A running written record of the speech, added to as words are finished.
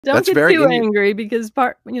Don't get too angry because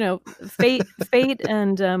fate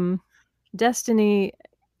and destiny,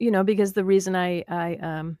 because the reason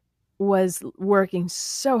I was working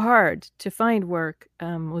so hard to find work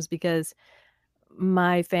was because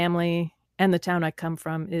my family and the town I come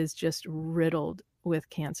from is just riddled with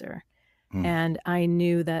cancer. And I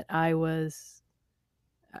knew that I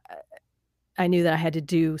had to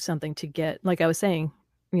do something to get, like I was saying,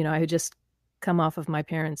 I had just come off of my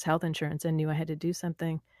parents' health insurance and knew I had to do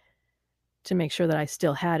something to make sure that I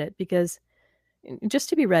still had it, because just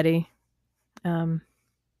to be ready,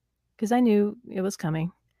 because I knew it was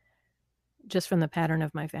coming just from the pattern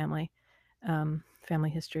of my family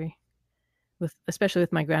history, especially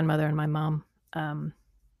with my grandmother and my mom,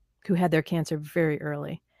 who had their cancer very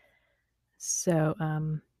early. So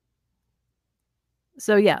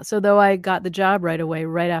though I got the job right away,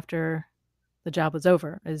 right after the job was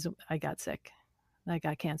over, I got sick. I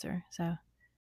got cancer. So